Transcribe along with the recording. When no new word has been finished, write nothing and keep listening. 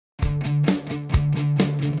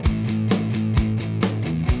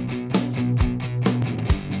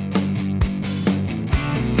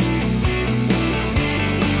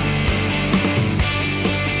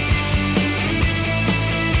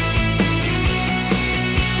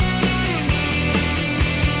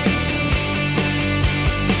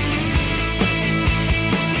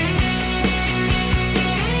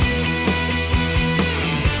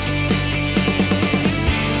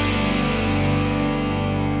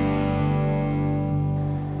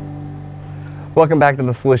Welcome back to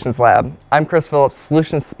the Solutions Lab. I'm Chris Phillips,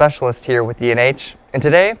 Solutions Specialist here with D&H, and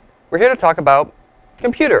today we're here to talk about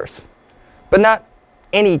computers. But not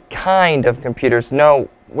any kind of computers, no,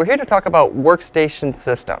 we're here to talk about workstation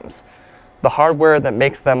systems. The hardware that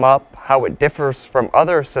makes them up, how it differs from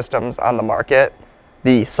other systems on the market,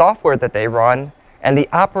 the software that they run, and the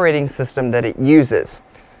operating system that it uses.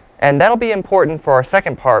 And that'll be important for our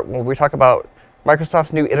second part when we talk about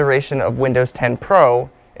Microsoft's new iteration of Windows 10 Pro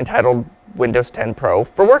entitled Windows 10 Pro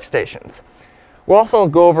for Workstations. We'll also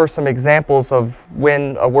go over some examples of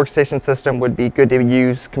when a workstation system would be good to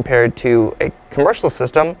use compared to a commercial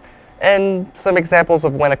system, and some examples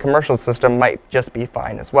of when a commercial system might just be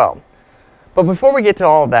fine as well. But before we get to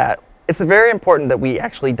all of that, it's very important that we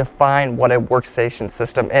actually define what a workstation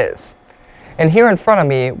system is. And here in front of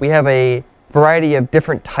me, we have a variety of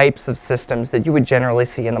different types of systems that you would generally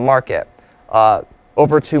see in the market.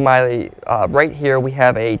 Over to my right here, we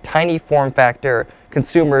have a tiny form factor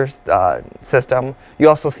consumer system. You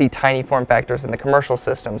also see tiny form factors in the commercial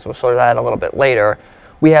systems. We'll show that a little bit later.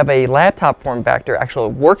 We have a laptop form factor, actual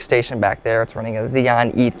workstation back there. It's running a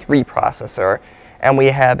Xeon E3 processor. And we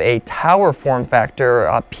have a tower form factor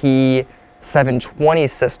P720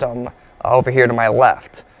 system over here to my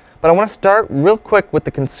left. But I want to start real quick with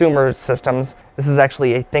the consumer systems. This is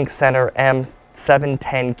actually a ThinkCentre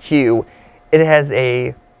M710Q. It has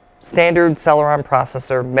a standard Celeron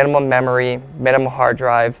processor, minimum memory, minimum hard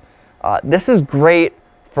drive. This is great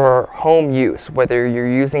for home use, whether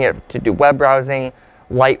you're using it to do web browsing,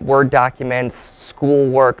 light Word documents,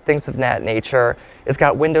 schoolwork, things of that nature. It's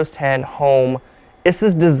got Windows 10 Home. This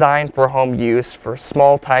is designed for home use, for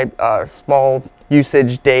small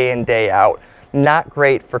usage day in, day out. Not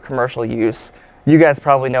great for commercial use. You guys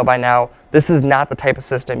probably know by now, this is not the type of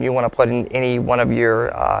system you want to put in any one of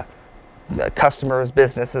your customers,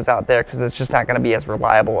 businesses out there, because it's just not going to be as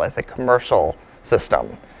reliable as a commercial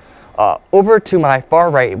system. Over to my far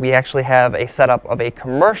right, we actually have a setup of a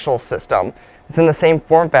commercial system. It's in the same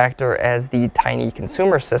form factor as the tiny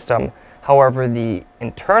consumer system. However, the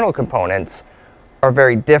internal components are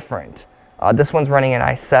very different. This one's running an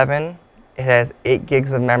i7. It has 8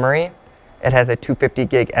 gigs of memory. It has a 250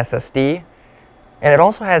 gig SSD. And it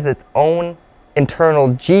also has its own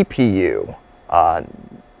internal GPU.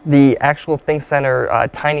 The actual ThinkCentre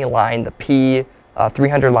tiny line, the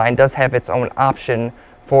P300 line, does have its own option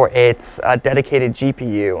for its dedicated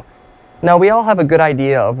GPU. Now, we all have a good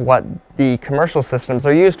idea of what the commercial systems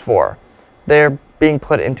are used for. They're being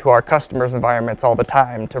put into our customers' environments all the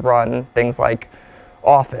time to run things like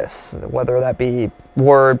Office, whether that be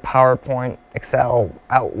Word, PowerPoint, Excel,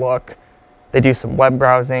 Outlook. They do some web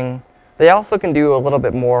browsing. They also can do a little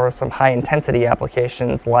bit more, some high-intensity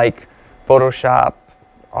applications like Photoshop,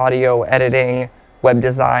 audio editing, web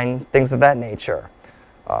design, things of that nature.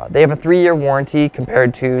 They have a 3-year warranty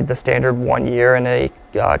compared to the standard 1 year in a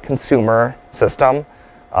consumer system.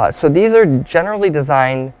 So these are generally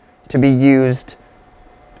designed to be used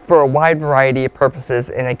for a wide variety of purposes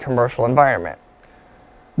in a commercial environment.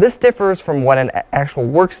 This differs from what an actual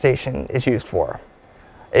workstation is used for.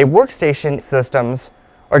 A workstation systems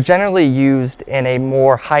are generally used in a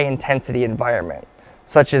more high-intensity environment,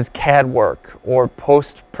 such as CAD work or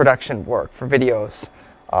post-production work for videos.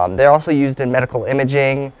 They're also used in medical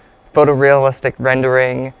imaging, photorealistic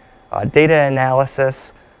rendering, data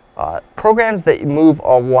analysis, programs that move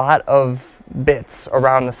a lot of bits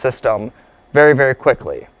around the system very, very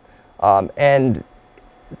quickly. And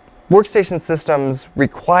workstation systems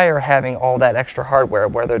require having all that extra hardware,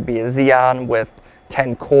 whether it be a Xeon with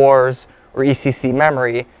 10 cores or ECC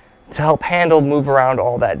memory, to help move around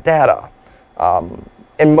all that data.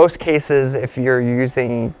 In most cases, if you're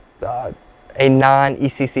using a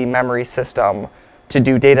non-ECC memory system to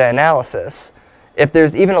do data analysis, if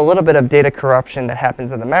there's even a little bit of data corruption that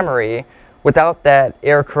happens in the memory, without that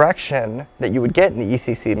error correction that you would get in the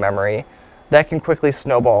ECC memory, that can quickly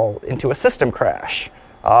snowball into a system crash.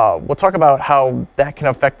 We'll talk about how that can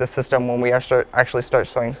affect the system when we actually start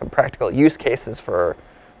showing some practical use cases for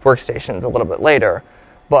workstations a little bit later.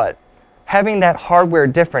 But having that hardware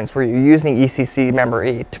difference where you're using ECC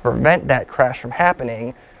memory to prevent that crash from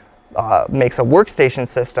happening makes a workstation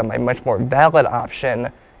system a much more valid option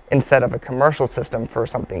instead of a commercial system for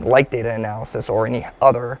something like data analysis or any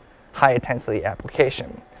other high-intensity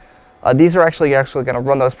application. These are actually going to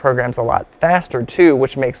run those programs a lot faster too,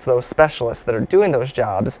 which makes those specialists that are doing those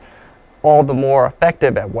jobs all the more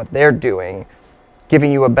effective at what they're doing, giving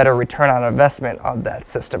you a better return on investment of that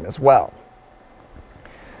system as well.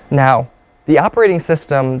 Now, the operating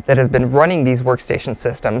system that has been running these workstation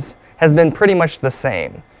systems has been pretty much the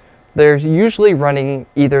same. they're usually running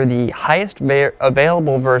either the highest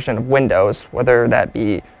available version of Windows, whether that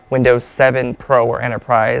be Windows 7 Pro or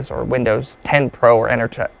Enterprise or Windows 10 Pro or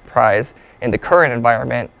Enterprise in the current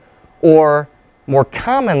environment, or more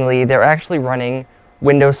commonly, they're actually running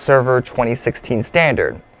Windows Server 2016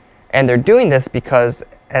 Standard. And they're doing this because,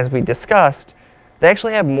 as we discussed, they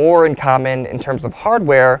actually have more in common in terms of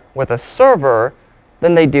hardware with a server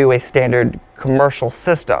than they do a standard commercial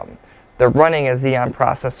system. They're running a Xeon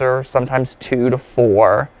processor, sometimes 2 to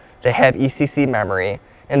 4. They have ECC memory,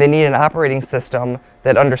 and they need an operating system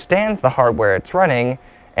that understands the hardware it's running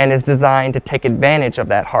and is designed to take advantage of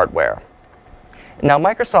that hardware. Now,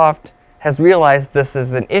 Microsoft has realized this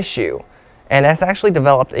is an issue and has actually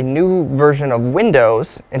developed a new version of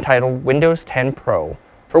Windows entitled Windows 10 Pro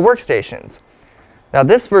for workstations. Now,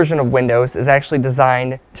 this version of Windows is actually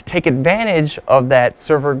designed to take advantage of that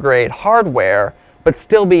server-grade hardware but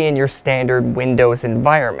still be in your standard Windows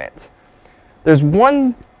environment. There's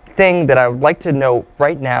one thing that I would like to note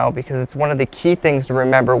right now, because it's one of the key things to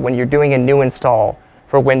remember when you're doing a new install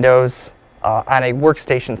for Windows on a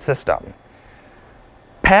workstation system.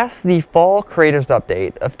 Past the Fall Creators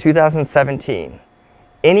Update of 2017,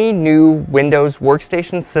 any new Windows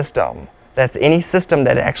workstation system, that's any system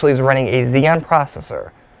that actually is running a Xeon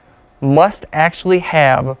processor, must actually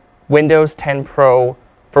have Windows 10 Pro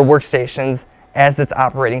for workstations as its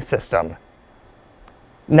operating system.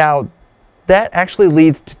 Now, that actually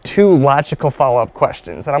leads to two logical follow-up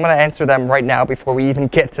questions, and I'm going to answer them right now before we even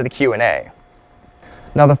get to the Q&A.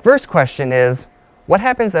 Now, the first question is, what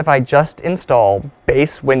happens if I just install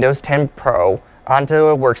base Windows 10 Pro onto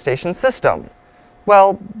a workstation system?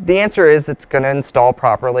 Well, the answer is it's going to install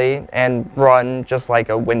properly and run just like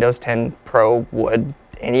a Windows 10 Pro would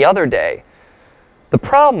any other day. The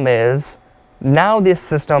problem is, now this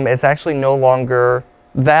system is actually no longer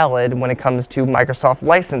valid when it comes to Microsoft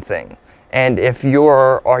licensing. And if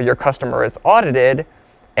your customer is audited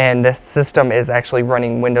and this system is actually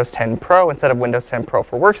running Windows 10 Pro instead of Windows 10 Pro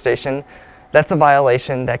for Workstation, that's a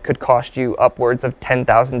violation that could cost you upwards of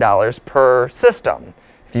 $10,000 per system.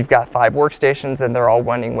 If you've got 5 workstations and they're all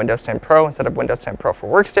running Windows 10 Pro instead of Windows 10 Pro for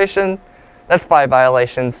Workstation, that's 5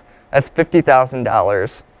 violations. That's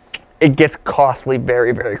 $50,000. It gets costly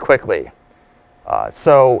very, very quickly.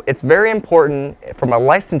 So it's very important from a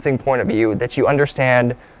licensing point of view that you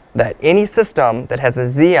understand that any system that has a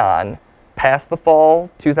Xeon past the Fall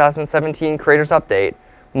 2017 Creators Update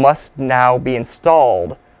must now be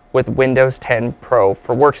installed with Windows 10 Pro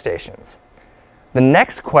for workstations. The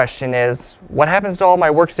next question is, what happens to all my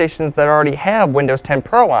workstations that already have Windows 10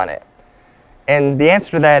 Pro on it? And the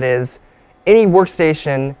answer to that is, any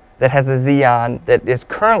workstation that has a Xeon that is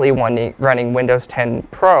currently running Windows 10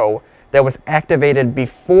 Pro that was activated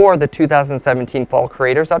before the 2017 Fall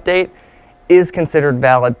Creators Update is considered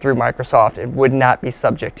valid through Microsoft and would not be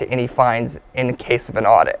subject to any fines in case of an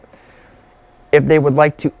audit. If they would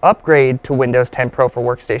like to upgrade to Windows 10 Pro for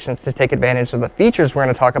workstations to take advantage of the features we're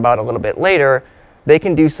going to talk about a little bit later, they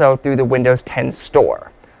can do so through the Windows 10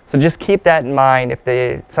 Store. So just keep that in mind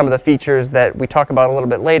if some of the features that we talk about a little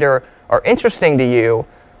bit later are interesting to you,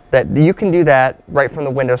 that you can do that right from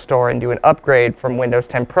the Windows Store and do an upgrade from Windows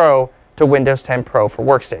 10 Pro to Windows 10 Pro for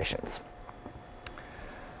workstations.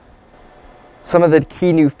 Some of the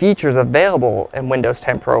key new features available in Windows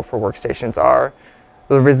 10 Pro for workstations are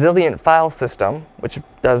the resilient file system, which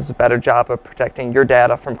does a better job of protecting your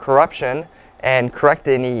data from corruption and correct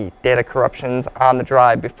any data corruptions on the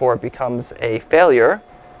drive before it becomes a failure.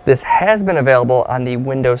 This has been available on the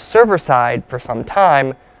Windows Server side for some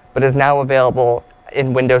time, but is now available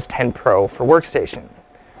in Windows 10 Pro for Workstation.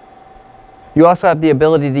 You also have the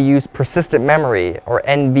ability to use persistent memory, or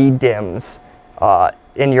NVDIMMs,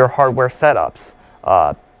 in your hardware setups.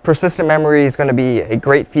 Persistent memory is going to be a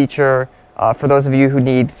great feature for those of you who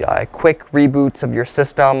need quick reboots of your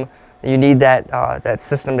system. You need that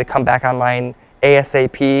system to come back online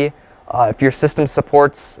ASAP. If your system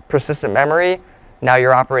supports persistent memory, now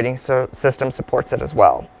your operating system supports it as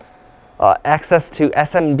well. Access to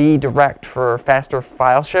SMD Direct for faster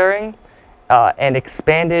file sharing, and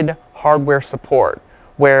expanded hardware support,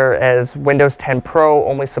 whereas Windows 10 Pro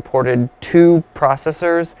only supported 2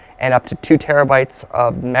 processors and up to 2 terabytes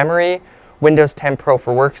of memory. Windows 10 Pro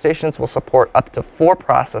for workstations will support up to 4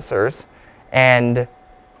 processors and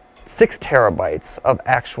 6 terabytes of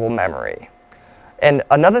actual memory. And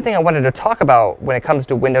another thing I wanted to talk about when it comes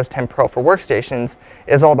to Windows 10 Pro for workstations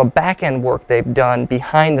is all the back-end work they've done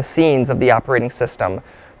behind the scenes of the operating system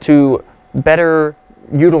to better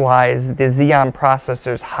utilize the Xeon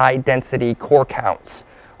processor's high-density core counts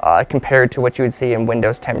compared to what you would see in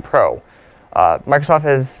Windows 10 Pro. Microsoft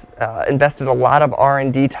has invested a lot of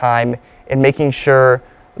R&D time in making sure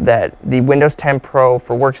that the Windows 10 Pro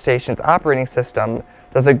for Workstations operating system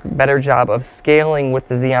does a better job of scaling with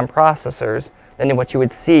the Xeon processors than what you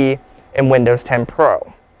would see in Windows 10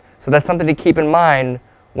 Pro. So that's something to keep in mind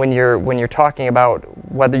when you're talking about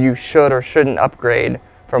whether you should or shouldn't upgrade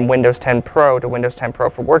from Windows 10 Pro to Windows 10 Pro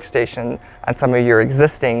for Workstation on some of your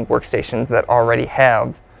existing workstations that already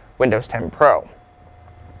have Windows 10 Pro.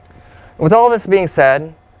 With all this being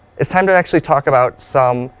said, it's time to actually talk about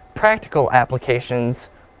some practical applications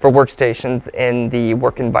for workstations in the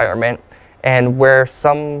work environment and where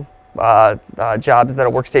some jobs that a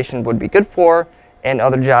workstation would be good for and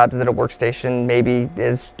other jobs that a workstation maybe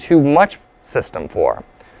is too much system for.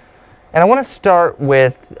 And I want to start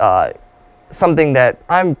with something that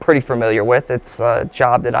I'm pretty familiar with. It's a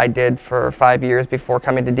job that I did for 5 years before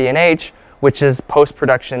coming to D&H, which is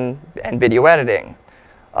post-production and video editing.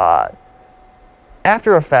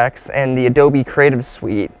 After Effects and the Adobe Creative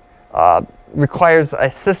Suite requires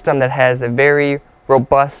a system that has a very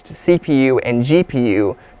robust CPU and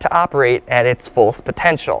GPU to operate at its fullest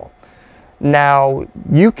potential. Now,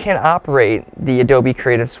 you can operate the Adobe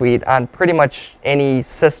Creative Suite on pretty much any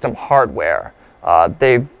system hardware.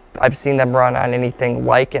 I've seen them run on anything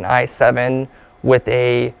like an i7 with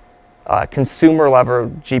a consumer level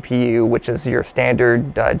GPU, which is your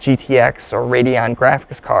standard GTX or Radeon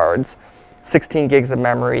graphics cards, 16 gigs of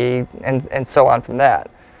memory, and so on from that.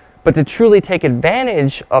 But to truly take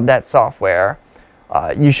advantage of that software,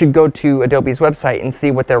 you should go to Adobe's website and see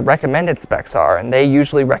what their recommended specs are. And they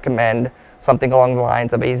usually recommend something along the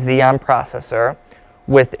lines of a Xeon processor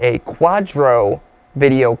with a Quadro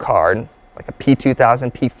video card, like a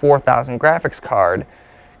P2000, P4000 graphics card,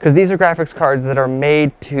 because these are graphics cards that are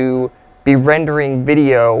made to be rendering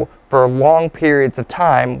video for long periods of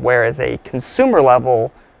time, whereas a consumer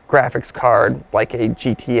level graphics card, like a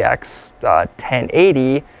GTX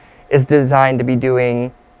 1080, is designed to be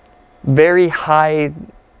doing very high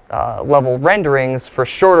level renderings for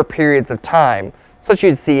shorter periods of time, such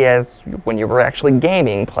you'd see as when you were actually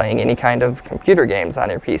gaming, playing any kind of computer games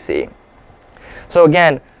on your PC. So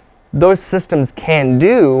again, those systems can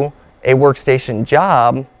do a workstation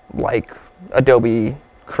job like Adobe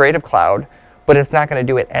Creative Cloud, but it's not going to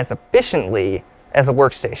do it as efficiently as a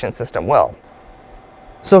workstation system will.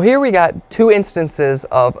 So here we got two instances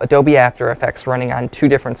of Adobe After Effects running on two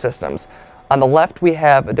different systems. On the left, we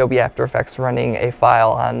have Adobe After Effects running a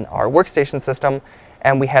file on our workstation system,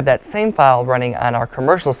 and we have that same file running on our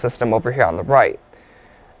commercial system over here on the right.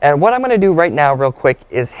 And what I'm going to do right now real quick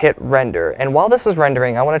is hit render. And while this is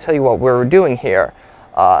rendering, I want to tell you what we're doing here.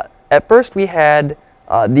 At first we had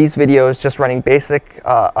these videos just running basic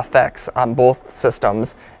effects on both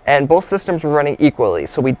systems, and both systems were running equally.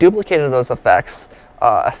 So we duplicated those effects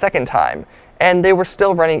a second time, and they were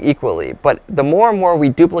still running equally. But the more and more we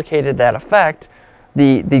duplicated that effect,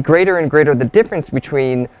 the greater and greater the difference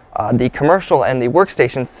between the commercial and the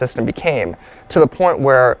workstation system became, to the point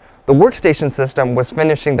where the workstation system was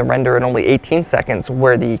finishing the render in only 18 seconds,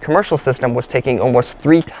 where the commercial system was taking almost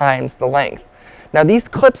 3 times the length. Now these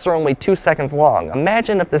clips are only 2 seconds long.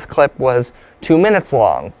 Imagine if this clip was 2 minutes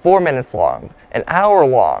long, 4 minutes long, an hour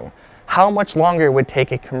long. How much longer it would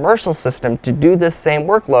take a commercial system to do this same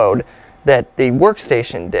workload that the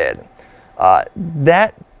workstation did.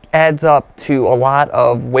 That adds up to a lot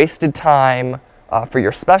of wasted time for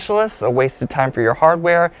your specialists, a wasted time for your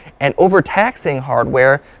hardware, and overtaxing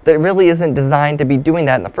hardware that really isn't designed to be doing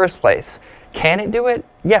that in the first place. Can it do it?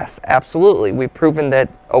 Yes, absolutely. We've proven that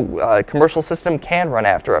a commercial system can run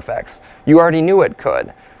After Effects. You already knew it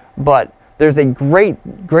could. But there's a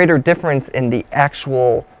greater difference in the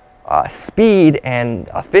actual speed and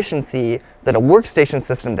efficiency that a workstation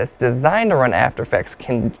system that's designed to run After Effects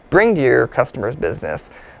can bring to your customer's business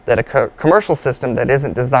that a commercial system that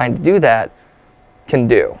isn't designed to do that can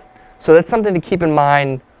do. So that's something to keep in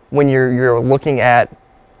mind when you're looking at,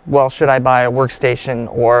 well, should I buy a workstation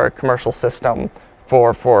or a commercial system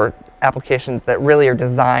for applications that really are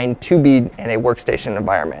designed to be in a workstation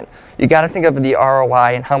environment. You got to think of the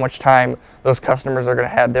ROI and how much time those customers are going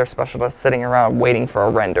to have their specialists sitting around waiting for a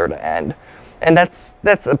render to end. And that's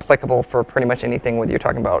applicable for pretty much anything, whether you're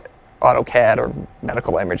talking about AutoCAD or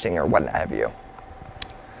medical imaging or what have you.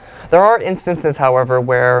 There are instances, however,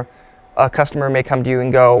 where a customer may come to you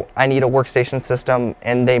and go, I need a workstation system,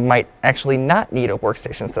 and they might actually not need a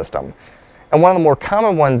workstation system. And one of the more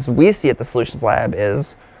common ones we see at the Solutions Lab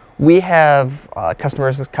is we have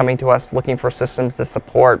customers coming to us looking for systems that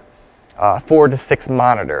support 4 to 6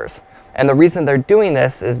 monitors. And the reason they're doing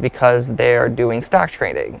this is because they're doing stock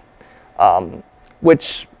trading,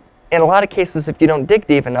 which in a lot of cases, if you don't dig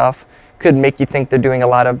deep enough, could make you think they're doing a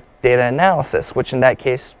lot of data analysis, which in that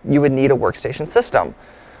case, you would need a workstation system.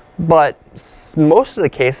 But most of the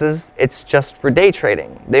cases, it's just for day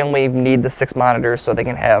trading. They only need the 6 monitors so they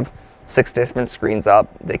can have 6 different screens up.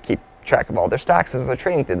 They keep track of all their stocks as they're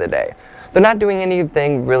trading through the day. They're not doing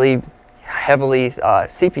anything really heavily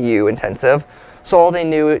CPU intensive, so all they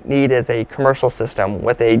need is a commercial system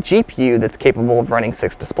with a GPU that's capable of running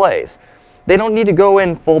 6 displays. They don't need to go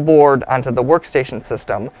in full board onto the workstation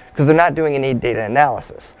system because they're not doing any data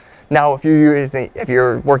analysis. Now, if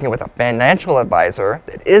you're working with a financial advisor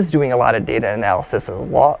that is doing a lot of data analysis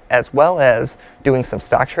as well as doing some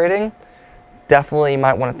stock trading, definitely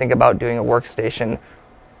might want to think about doing a workstation.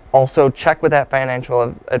 Also, check with that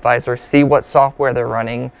financial advisor, see what software they're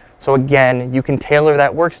running. So again, you can tailor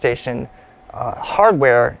that workstation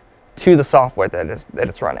hardware to the software that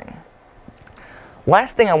it's running.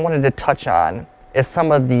 Last thing I wanted to touch on is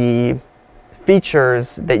some of the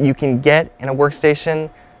features that you can get in a workstation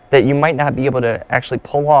that you might not be able to actually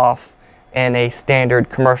pull off in a standard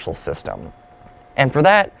commercial system. And for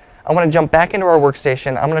that, I want to jump back into our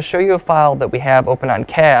workstation. I'm going to show you a file that we have open on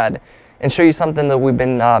CAD and show you something that we've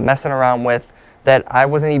been messing around with that I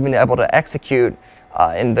wasn't even able to execute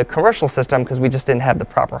in the commercial system because we just didn't have the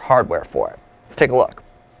proper hardware for it. Let's take a look.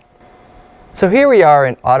 So here we are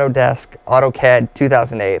in Autodesk AutoCAD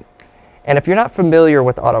 2008. And if you're not familiar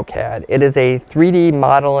with AutoCAD, it is a 3D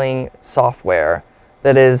modeling software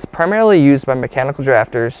that is primarily used by mechanical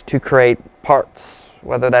drafters to create parts,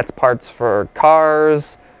 whether that's parts for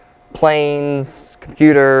cars, planes,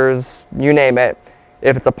 computers, you name it.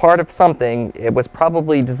 If it's a part of something, it was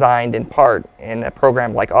probably designed in part in a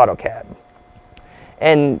program like AutoCAD.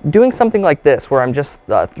 And doing something like this, where I'm just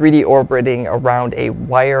 3D orbiting around a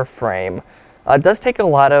wireframe, does take a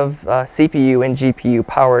lot of CPU and GPU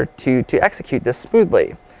power to execute this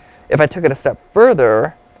smoothly. If I took it a step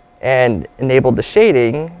further and enabled the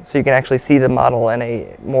shading, so you can actually see the model in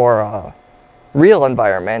a more real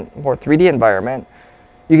environment, more 3D environment,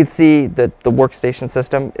 you can see that the workstation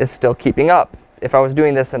system is still keeping up. If I was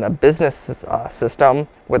doing this in a business system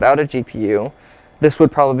without a GPU, this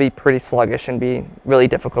would probably be pretty sluggish and be really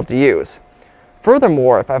difficult to use.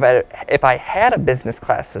 Furthermore, if I had a business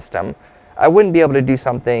class system, I wouldn't be able to do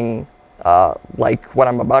something like what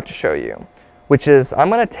I'm about to show you, which is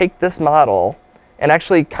I'm going to take this model and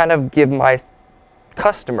actually kind of give my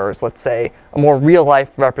customers, let's say, a more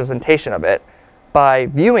real-life representation of it by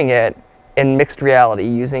viewing it in mixed reality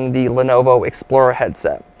using the Lenovo Explorer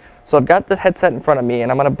headset. So I've got the headset in front of me,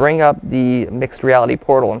 and I'm going to bring up the mixed reality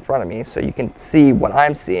portal in front of me so you can see what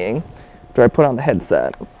I'm seeing after I put on the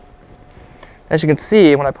headset. As you can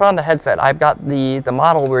see, when I put on the headset, I've got the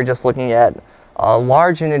model we were just looking at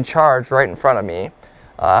large and in charge right in front of me.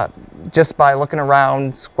 Just by looking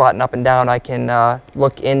around, squatting up and down, I can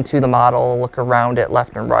look into the model, look around it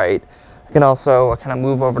left and right. I can also kind of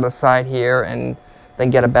move over to the side here and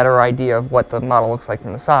then get a better idea of what the model looks like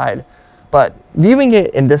from the side. But viewing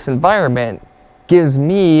it in this environment gives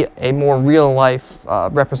me a more real-life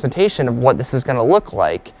representation of what this is going to look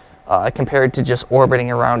like compared to just orbiting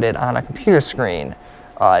around it on a computer screen.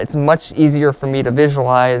 It's much easier for me to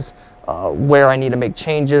visualize where I need to make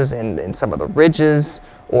changes in some of the ridges,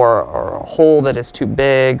 or a hole that is too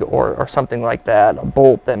big, or something like that, a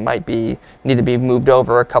bolt that might need to be moved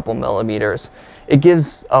over a couple millimeters. It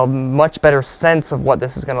gives a much better sense of what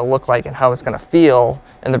this is going to look like and how it's going to feel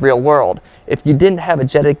in the real world. If you didn't have a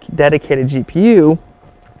dedicated GPU,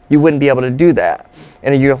 you wouldn't be able to do that.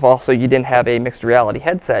 And if you didn't have a mixed reality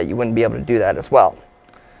headset, you wouldn't be able to do that as well.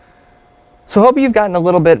 So I hope you've gotten a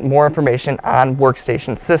little bit more information on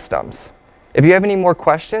workstation systems. If you have any more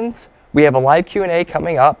questions, we have a live Q&A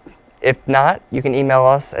coming up. If not, you can email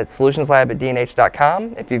us at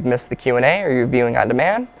solutionslab@dnh.com if you've missed the Q&A or you're viewing on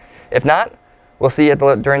demand. If not, we'll see you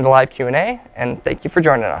during the live Q&A, and thank you for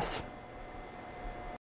joining us.